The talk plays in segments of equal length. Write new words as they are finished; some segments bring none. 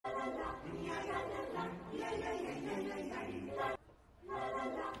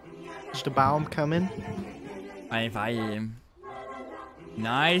Is the bomb coming? I invited him.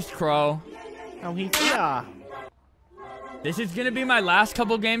 Nice, Crow. Oh, he's here. This is gonna be my last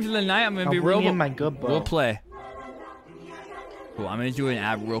couple games of the night. I'm gonna be real. In my good boy. We'll play. Cool. I'm gonna do an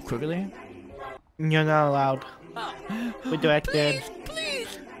ad real quickly. You're not allowed. We're directed.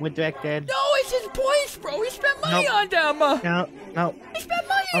 Please. We're directed. No, it's his points, bro. He spent money on them. No. He spent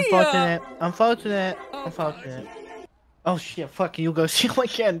money. Unfortunate. Oh shit! Fuck you! Go see him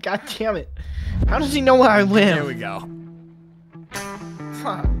again. God damn it! How does he know where I live? There we go.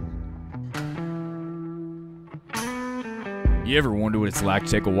 Fuck. You ever wonder what it's like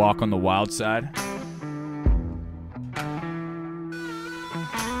to take a walk on the wild side?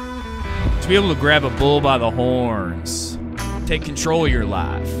 To be able to grab a bull by the horns, take control of your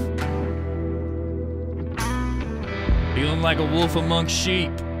life. Feeling like a wolf among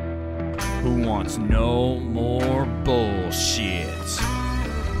sheep who wants no more bullshit.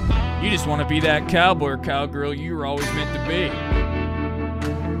 You just want to be that cowboy or cowgirl you were always meant to be.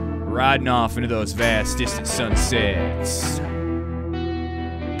 Riding off into those vast distant sunsets.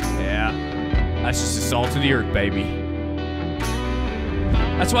 Yeah, that's just the salt of the earth, baby.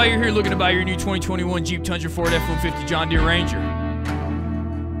 That's why you're here looking to buy your new 2021 Jeep Tundra Ford F-150 John Deere Ranger.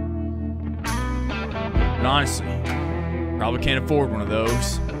 But honestly, probably can't afford one of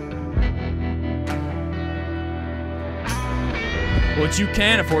those. What you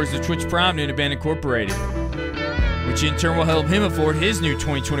can afford is the Twitch Prime to Inaband Incorporated, which in turn will help him afford his new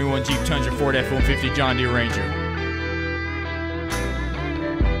 2021 Jeep Tundra Ford F-150 John Deere Ranger.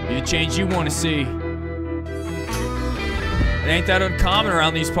 Be the change you want to see. It ain't that uncommon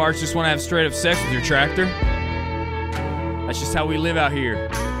around these parts, just want to have straight up sex with your tractor. That's just how we live out here.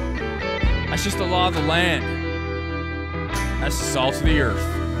 That's just the law of the land. That's the salt of the earth.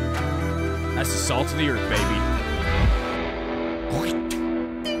 That's the salt of the earth, baby.